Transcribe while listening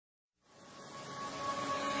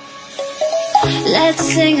Let's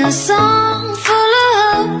sing a song full of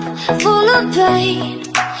hope, full of pain.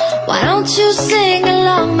 Why don't you sing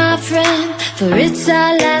along, my friend? For it's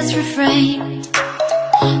our last refrain.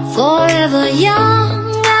 Forever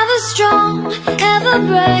young, ever strong, ever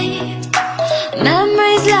brave.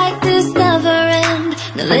 Memories like this never end.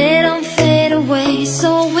 No, they don't fade away.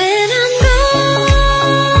 So when I'm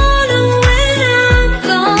gone, oh, when I'm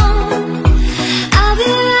gone, I'll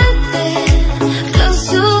be right there, close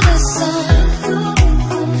to the sun.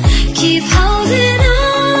 Keep holding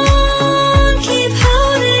on, keep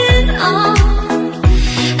holding on,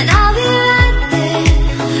 and I'll be right there,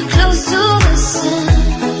 close to the sun,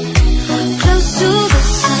 close to the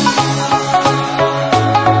sun.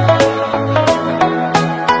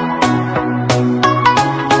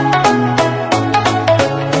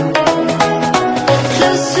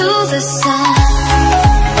 Close to the sun.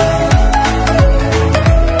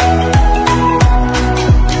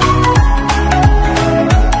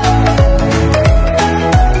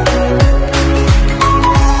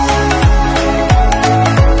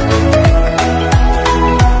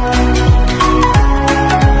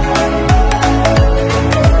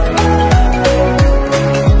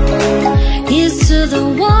 Here's to the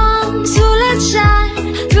ones who let shine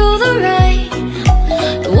through the rain,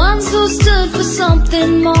 the ones who stood for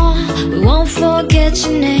something more. We won't forget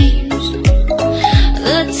your names.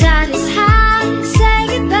 The tide is high, say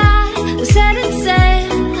goodbye, we're setting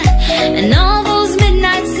sail, and all those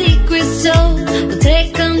midnight secrets told, we'll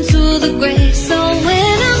take them to the grave. So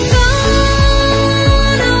when I'm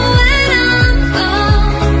gone, oh, when I'm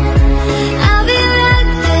gone, I'll be right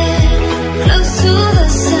there, close to the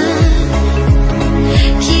sun.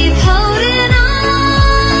 Keep holding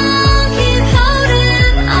on, keep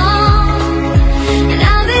holding on, and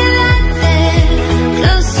I'll be right there,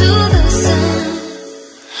 close to the sun,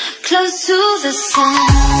 close to the sun.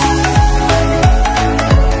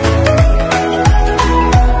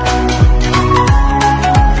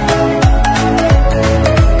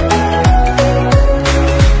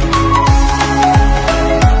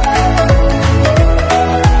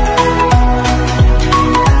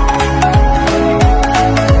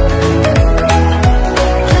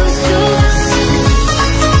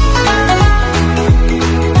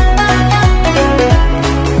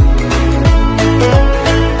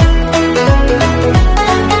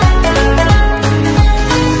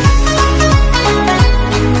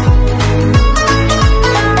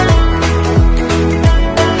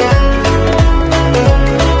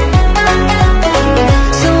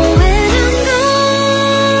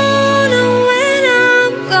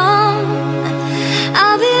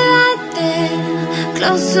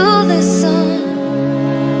 Close to the sun.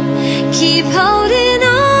 Keep holding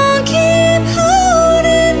on, keep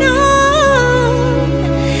holding on,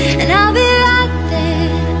 and I'll be right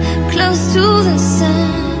there, close to the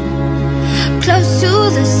sun, close to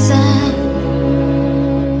the sun.